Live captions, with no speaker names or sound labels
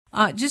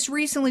Just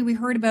recently, we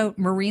heard about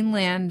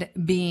Marineland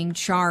being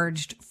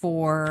charged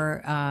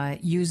for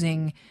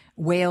using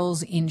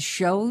whales in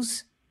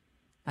shows.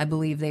 I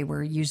believe they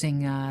were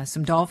using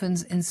some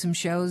dolphins in some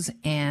shows,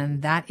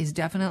 and that is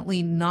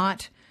definitely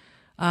not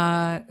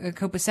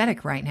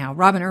copacetic right now.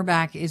 Robin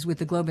Urbach is with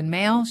the Globe and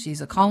Mail. She's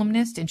a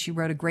columnist, and she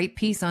wrote a great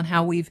piece on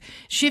how we've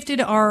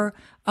shifted our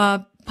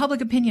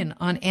public opinion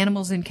on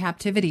animals in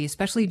captivity,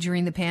 especially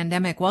during the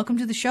pandemic. Welcome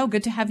to the show.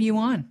 Good to have you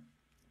on.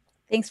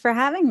 Thanks for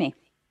having me.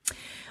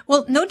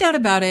 Well, no doubt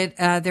about it.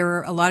 There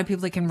are a lot of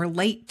people that can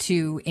relate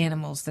to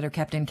animals that are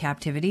kept in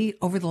captivity.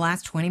 Over the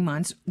last 20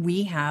 months,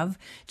 we have,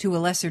 to a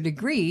lesser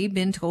degree,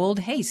 been told,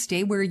 hey,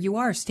 stay where you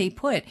are, stay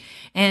put.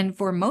 And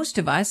for most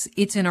of us,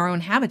 it's in our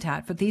own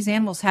habitat, but these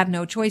animals have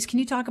no choice. Can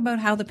you talk about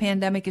how the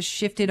pandemic has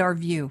shifted our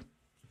view?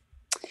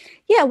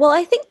 Yeah, well,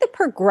 I think the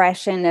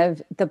progression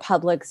of the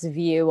public's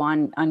view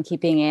on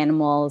keeping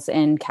animals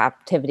in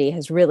captivity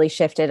has really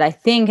shifted. I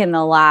think in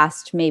the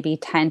last maybe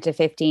 10 to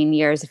 15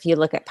 years, if you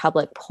look at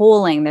public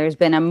polling, there's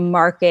been a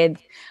marked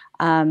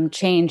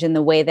change in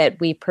the way that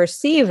we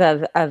perceive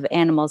of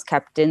animals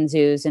kept in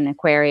zoos and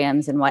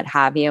aquariums and what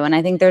have you. And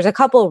I think there's a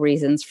couple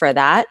reasons for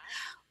that.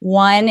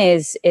 One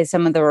is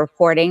some of the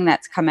reporting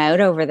that's come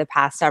out over the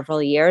past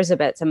several years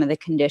about some of the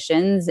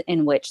conditions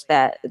in which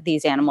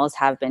these animals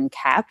have been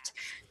kept.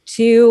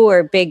 Two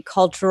are big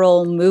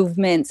cultural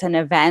movements and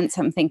events.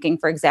 I'm thinking,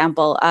 for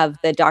example, of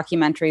the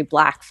documentary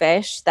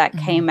Blackfish that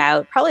came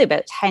out probably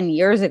about 10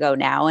 years ago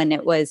now. And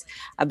it was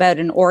about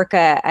an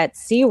orca at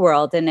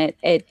SeaWorld. And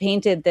it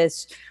painted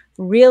this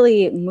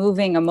really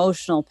moving,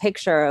 emotional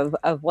picture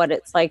of what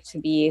it's like to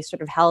be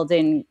sort of held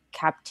in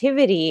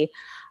captivity.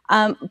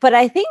 But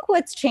I think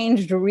what's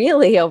changed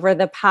really over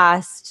the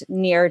past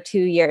near 2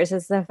 years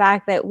is the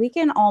fact that we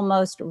can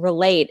almost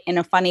relate in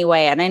a funny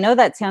way. And I know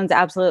that sounds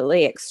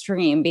absolutely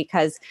extreme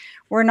because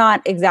we're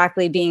not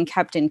exactly being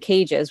kept in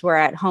cages. We're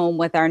at home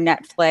with our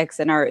Netflix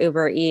and our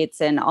Uber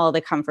Eats and all the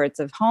comforts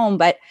of home.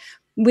 But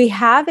we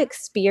have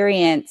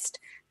experienced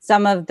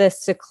some of the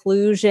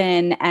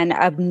seclusion and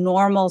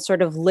abnormal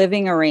sort of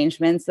living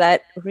arrangements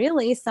that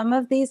really some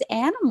of these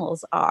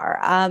animals are.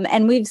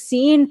 And we've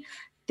seen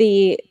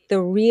the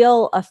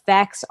real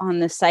effects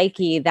on the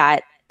psyche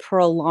that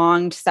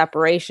prolonged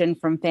separation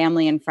from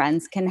family and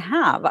friends can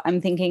have.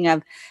 I'm thinking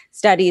of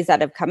studies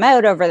that have come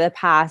out over the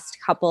past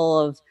couple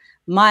of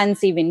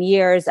months, even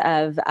years,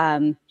 of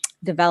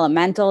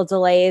developmental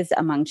delays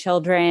among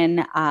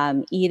children,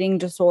 eating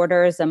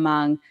disorders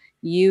among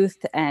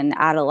youth and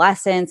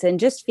adolescents, and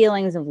just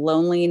feelings of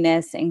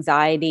loneliness,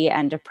 anxiety,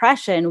 and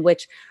depression,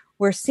 which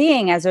we're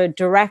seeing as a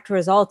direct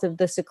result of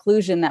the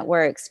seclusion that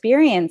we're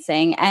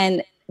experiencing.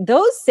 And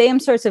those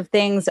same sorts of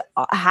things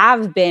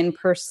have been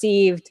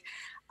perceived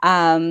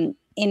in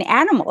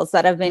animals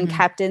that have been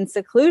kept in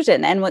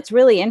seclusion. And what's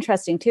really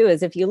interesting, too,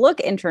 is if you look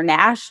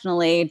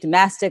internationally,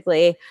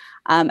 domestically,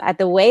 at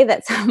the way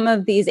that some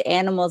of these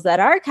animals that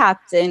are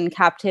kept in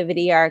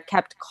captivity are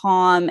kept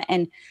calm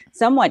and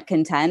somewhat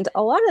content,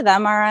 a lot of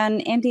them are on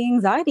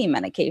anti-anxiety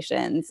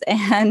medications.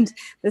 And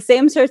the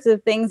same sorts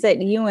of things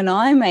that you and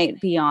I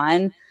might be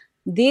on,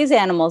 these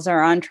animals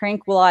are on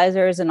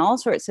tranquilizers and all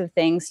sorts of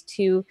things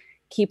to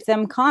keep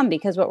them calm,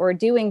 because what we're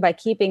doing by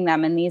keeping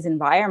them in these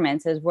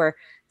environments is we're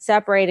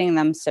separating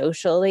them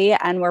socially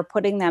and we're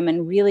putting them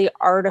in really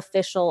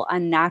artificial,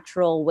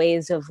 unnatural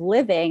ways of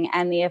living.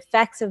 And the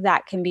effects of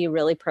that can be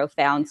really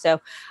profound. So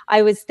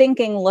I was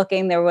thinking,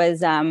 there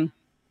was a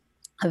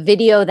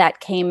video that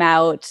came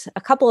out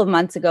a couple of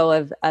months ago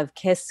of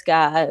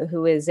Kiska,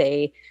 who is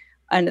the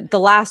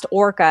last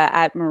orca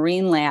at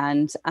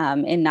Marineland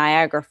in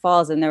Niagara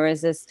Falls. And there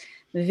was this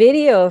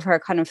video of her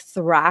kind of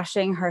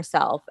thrashing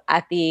herself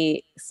at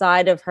the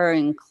side of her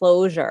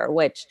enclosure,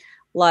 which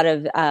a lot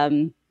of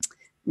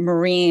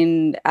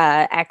marine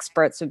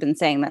experts have been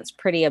saying that's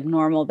pretty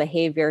abnormal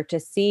behavior to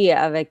see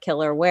of a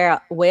killer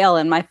whale.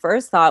 And my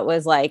first thought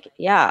was like,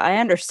 yeah, I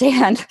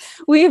understand.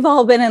 We've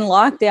all been in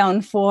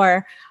lockdown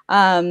for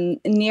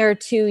near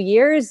 2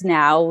 years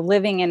now,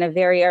 living in a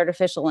very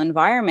artificial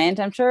environment.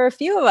 I'm sure a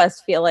few of us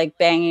feel like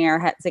banging our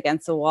heads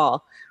against the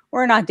wall.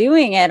 We're not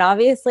doing it,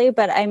 obviously,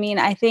 but I mean,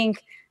 I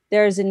think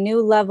there's a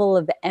new level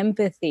of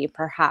empathy,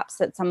 perhaps,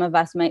 that some of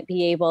us might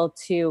be able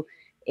to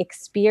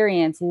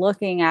experience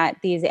looking at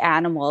these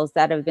animals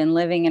that have been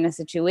living in a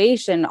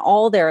situation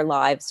all their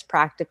lives,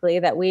 practically,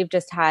 that we've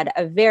just had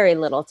a very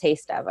little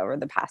taste of over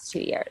the past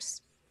 2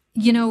 years.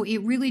 You know, it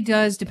really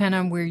does depend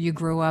on where you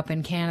grew up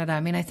in Canada.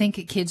 I mean, I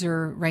think kids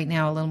are right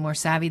now a little more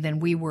savvy than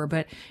we were,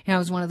 but I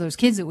was one of those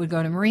kids that would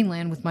go to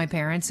Marineland with my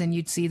parents and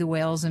you'd see the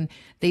whales and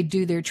they'd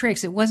do their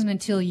tricks. It wasn't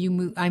until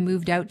I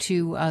moved out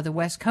to the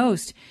West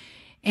Coast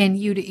and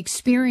you'd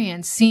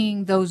experience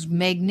seeing those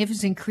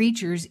magnificent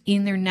creatures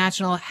in their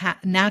natural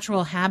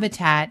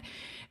habitat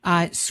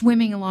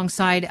swimming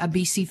alongside a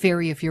BC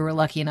ferry if you were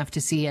lucky enough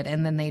to see it,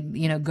 and then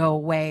they'd, go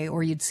away,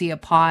 or you'd see a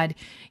pod,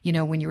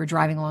 when you were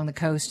driving along the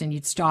coast and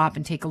you'd stop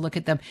and take a look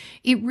at them.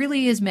 It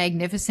really is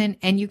magnificent,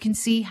 and you can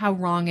see how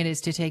wrong it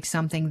is to take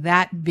something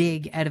that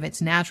big out of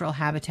its natural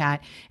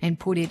habitat and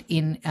put it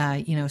in,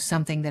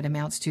 something that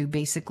amounts to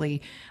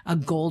basically a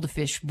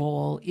goldfish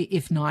bowl,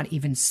 if not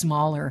even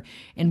smaller.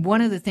 And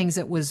one of the things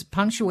that was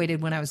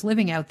punctuated when I was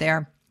living out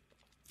there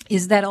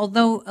is that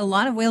although a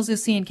lot of whales you'll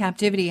see in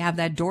captivity have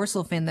that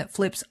dorsal fin that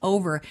flips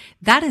over,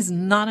 that is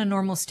not a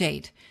normal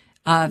state,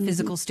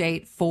 physical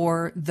state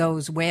for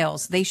those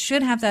whales. They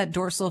should have that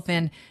dorsal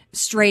fin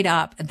straight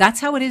up. That's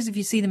how it is if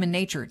you see them in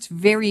nature. It's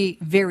very,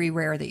 very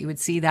rare that you would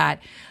see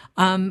that.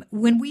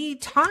 When we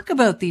talk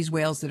about these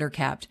whales that are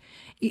kept,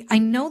 I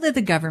know that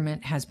the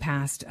government has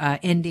passed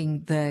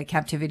Ending the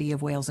Captivity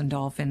of Whales and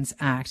Dolphins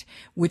Act,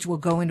 which will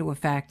go into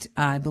effect,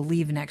 I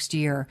believe, next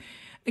year.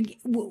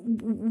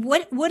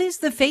 What is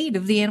the fate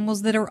of the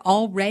animals that are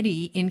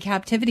already in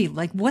captivity?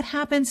 Like, what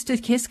happens to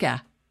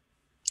Kiska?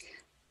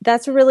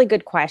 That's a really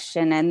good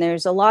question, and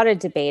there's a lot of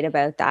debate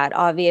about that.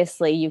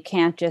 Obviously, you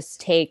can't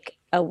just take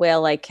a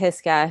whale like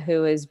Kiska,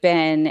 who has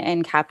been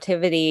in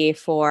captivity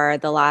for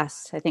the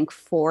last, I think,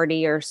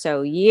 40 or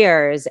so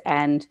years,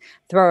 and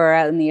throw her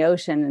out in the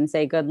ocean and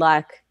say, good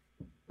luck,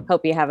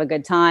 hope you have a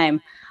good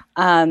time.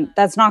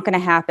 That's not going to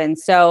happen.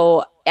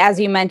 So, as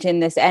you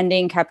mentioned, this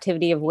Ending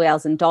Captivity of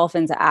Whales and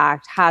Dolphins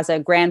Act has a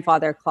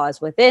grandfather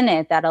clause within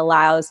it that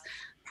allows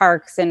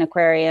parks and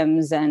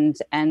aquariums and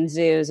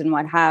zoos and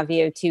what have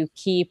you to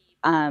keep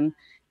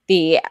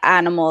the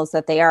animals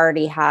that they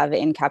already have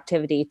in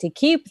captivity, to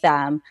keep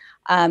them.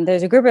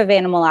 There's a group of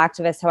animal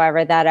activists,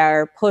 however, that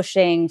are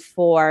pushing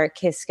for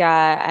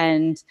Kiska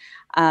and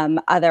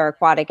other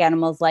aquatic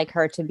animals like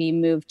her to be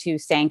moved to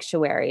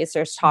sanctuaries.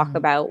 There's talk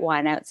about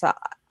one outside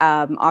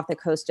off the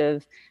coast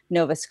of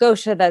Nova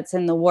Scotia that's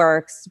in the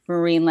works.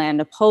 Marineland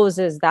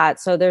opposes that.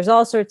 So there's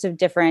all sorts of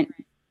different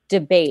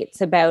debates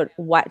about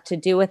what to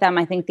do with them.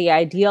 I think the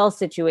ideal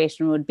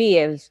situation would be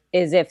is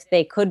if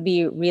they could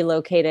be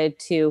relocated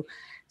to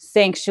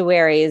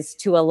sanctuaries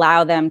to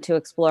allow them to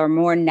explore a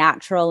more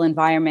natural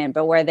environment,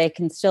 but where they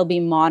can still be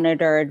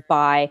monitored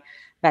by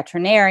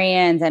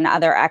veterinarians and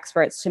other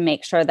experts to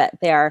make sure that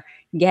they're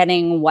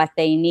getting what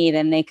they need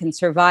and they can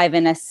survive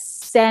in a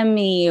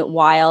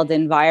semi-wild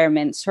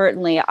environment.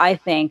 Certainly, I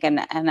think, and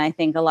I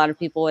think a lot of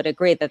people would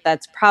agree that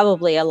that's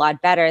probably a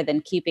lot better than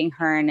keeping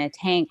her in a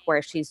tank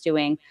where she's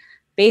doing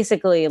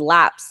basically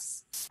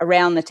laps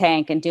around the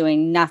tank and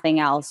doing nothing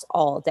else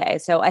all day.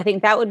 So I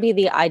think that would be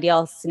the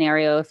ideal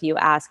scenario if you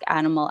ask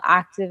animal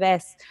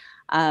activists.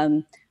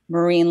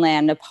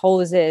 Marineland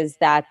opposes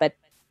that,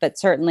 but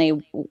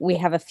certainly we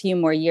have a few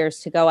more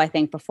years to go, I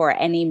think, before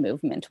any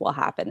movement will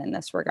happen in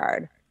this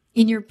regard.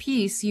 In your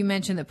piece, you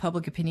mentioned that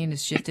public opinion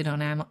has shifted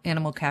on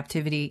animal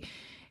captivity.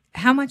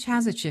 How much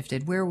has it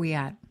shifted? Where are we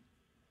at?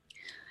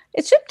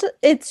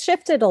 It's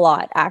shifted a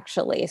lot,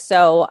 actually.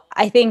 So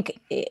I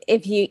think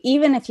if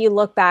you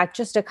look back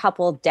just a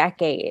couple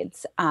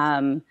decades,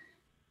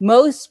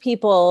 most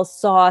people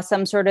saw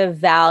some sort of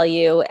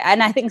value,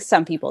 and I think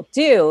some people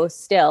do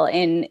still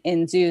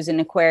in zoos and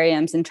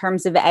aquariums in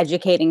terms of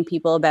educating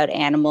people about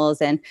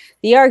animals. And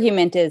the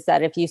argument is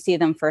that if you see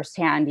them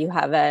firsthand, you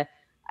have a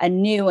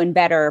new and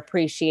better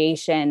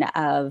appreciation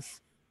of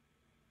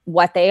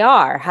what they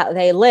are, how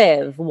they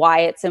live, why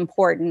it's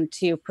important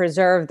to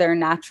preserve their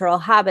natural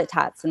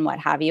habitats and what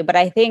have you. But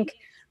I think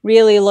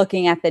really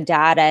looking at the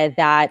data,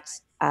 that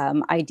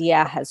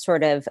idea has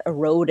sort of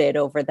eroded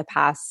over the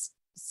past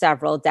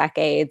several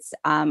decades.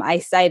 I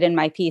cite in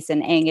my piece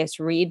an Angus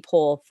Reid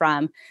poll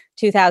from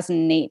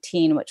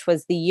 2018, which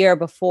was the year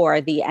before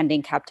the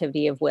Ending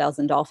Captivity of Whales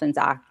and Dolphins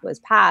Act was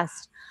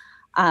passed.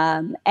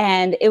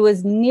 And it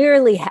was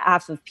nearly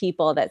half of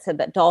people that said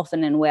that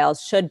dolphin and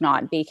whales should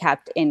not be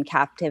kept in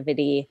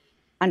captivity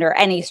under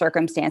any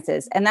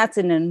circumstances. And that's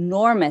an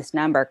enormous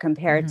number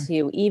compared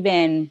to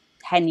even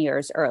 10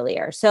 years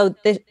earlier. So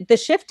the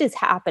shift is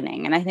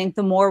happening. And I think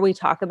the more we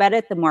talk about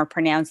it, the more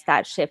pronounced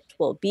that shift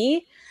will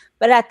be.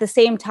 But at the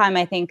same time,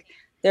 I think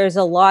there's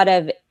a lot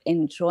of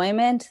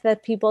enjoyment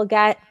that people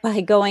get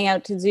by going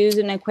out to zoos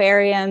and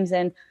aquariums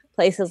and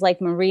places like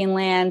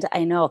Marineland.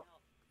 I know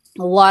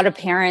a lot of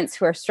parents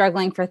who are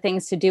struggling for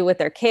things to do with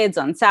their kids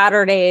on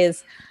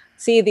Saturdays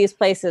see these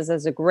places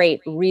as a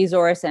great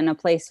resource and a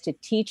place to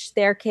teach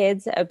their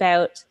kids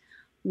about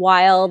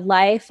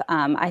wildlife.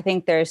 I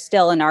think there's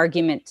still an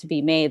argument to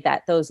be made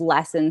that those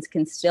lessons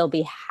can still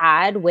be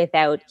had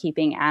without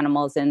keeping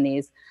animals in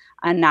these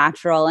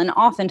unnatural and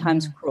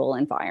oftentimes cruel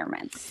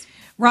environments.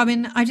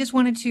 Robin, I just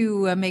wanted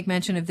to make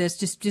mention of this,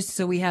 just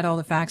so we had all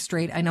the facts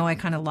straight. I know I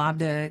kind of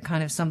lobbed a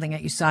kind of something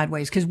at you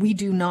sideways because we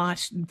do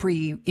not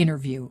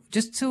pre-interview,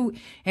 just so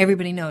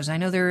everybody knows. I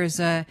know there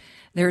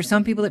are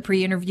some people that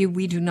pre-interview.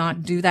 We do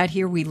not do that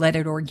here. We let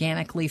it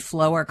organically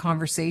flow, our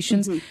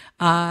conversations.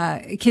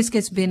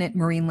 Kiska's been at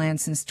Marineland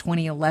since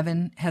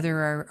 2011. Heather,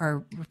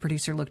 our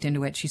producer, looked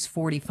into it. She's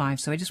 45.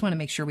 So I just want to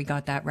make sure we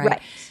got that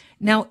right.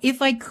 Now,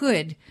 if I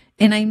could,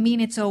 and I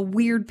mean, it's a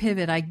weird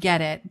pivot, I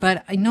get it,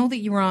 but I know that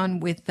you were on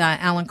with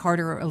Alan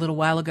Carter a little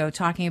while ago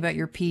talking about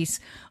your piece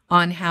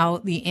on how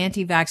the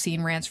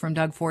anti-vaccine rants from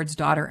Doug Ford's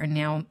daughter are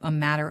now a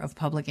matter of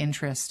public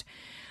interest.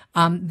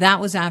 That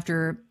was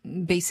after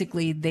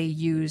basically they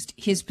used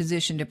his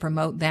position to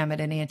promote them at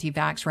an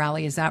anti-vax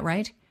rally. Is that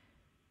right?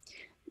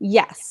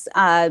 Yes.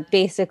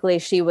 Basically,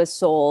 she was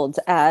sold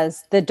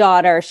as the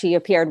daughter. She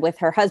appeared with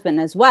her husband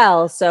as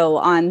well. So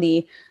on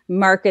the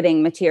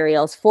marketing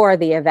materials for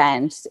the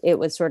event, it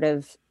was sort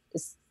of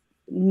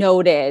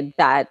noted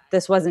that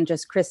this wasn't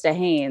just Krista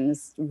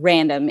Haynes,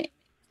 random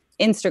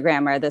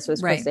Instagrammer. This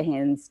was Krista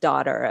Haynes,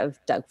 daughter of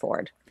Doug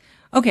Ford.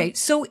 Okay,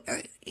 so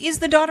is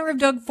the daughter of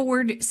Doug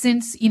Ford,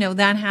 since,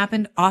 that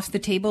happened, off the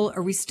table?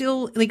 Are we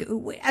still,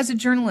 as a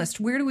journalist,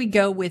 where do we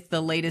go with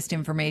the latest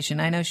information?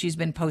 I know she's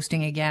been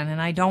posting again,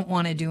 and I don't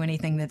want to do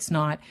anything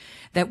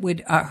that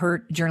would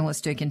hurt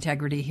journalistic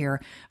integrity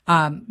here.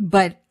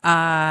 But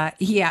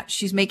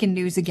she's making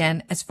news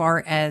again as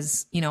far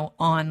as,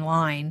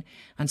 online,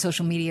 on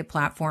social media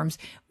platforms.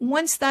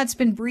 Once that's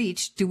been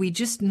breached, do we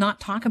just not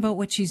talk about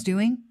what she's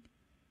doing?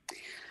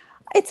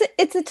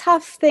 It's a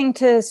tough thing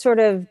to sort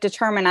of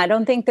determine. I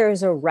don't think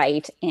there's a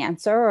right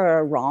answer or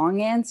a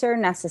wrong answer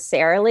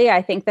necessarily.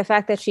 I think the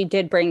fact that she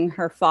did bring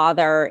her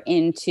father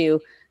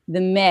into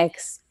the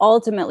mix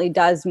ultimately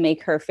does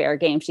make her fair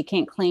game. She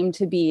can't claim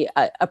to be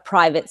a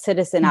private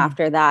citizen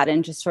after that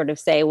and just sort of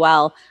say,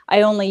 well,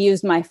 I only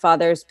used my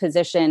father's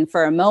position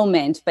for a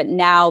moment, but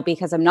now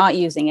because I'm not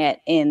using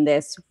it in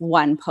this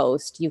one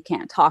post, you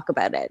can't talk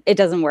about it. It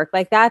doesn't work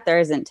like that. There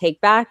isn't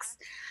takebacks.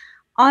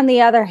 On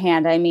the other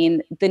hand, I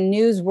mean, the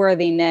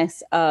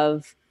newsworthiness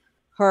of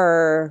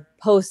her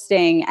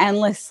posting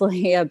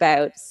endlessly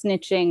about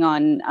snitching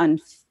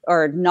on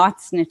or not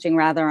snitching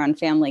rather on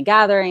family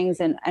gatherings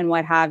and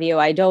what have you.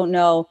 I don't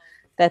know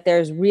that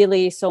there's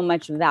really so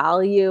much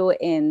value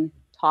in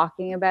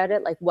talking about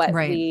it, like what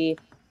we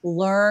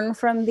learn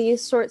from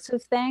these sorts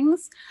of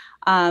things.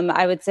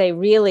 I would say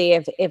really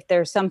if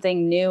there's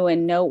something new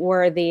and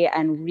noteworthy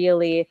and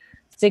really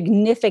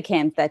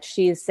significant that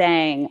she's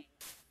saying,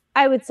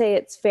 I would say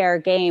it's fair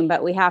game,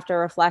 but we have to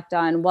reflect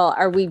on, well,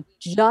 are we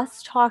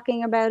just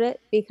talking about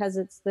it because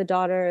it's the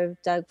daughter of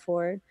Doug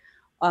Ford?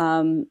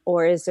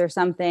 Or is there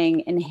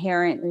something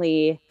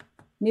inherently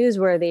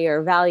newsworthy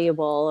or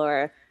valuable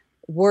or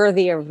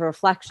worthy of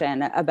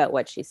reflection about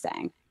what she's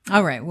saying?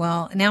 All right.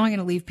 Well, now I'm going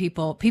to leave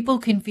people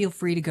can feel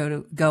free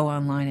to go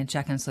online and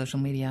check on social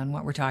media on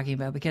what we're talking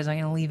about, because I'm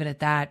going to leave it at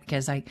that,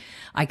 because I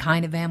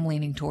kind of am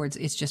leaning towards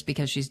it's just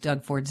because she's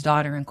Doug Ford's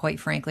daughter. And quite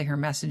frankly, her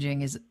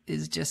messaging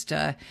is just,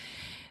 to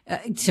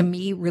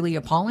me, really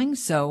appalling.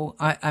 So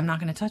I'm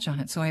not going to touch on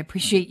it. So I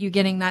appreciate you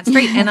getting that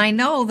straight. And I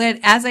know that,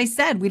 as I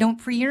said, we don't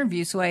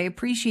pre-interview. So I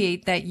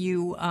appreciate that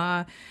you,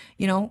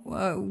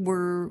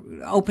 were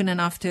open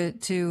enough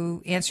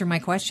to answer my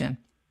question.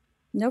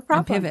 No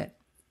problem. And pivot.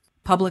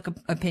 Public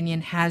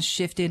opinion has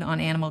shifted on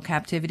animal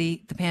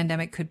captivity. The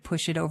pandemic could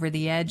push it over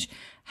the edge.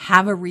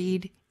 Have a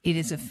read. It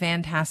is a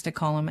fantastic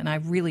column, and I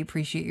really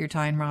appreciate your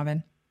time,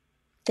 Robin.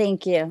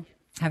 Thank you.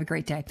 Have a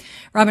great day.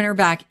 Robin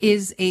Urbach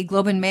is a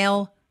Globe and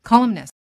Mail columnist.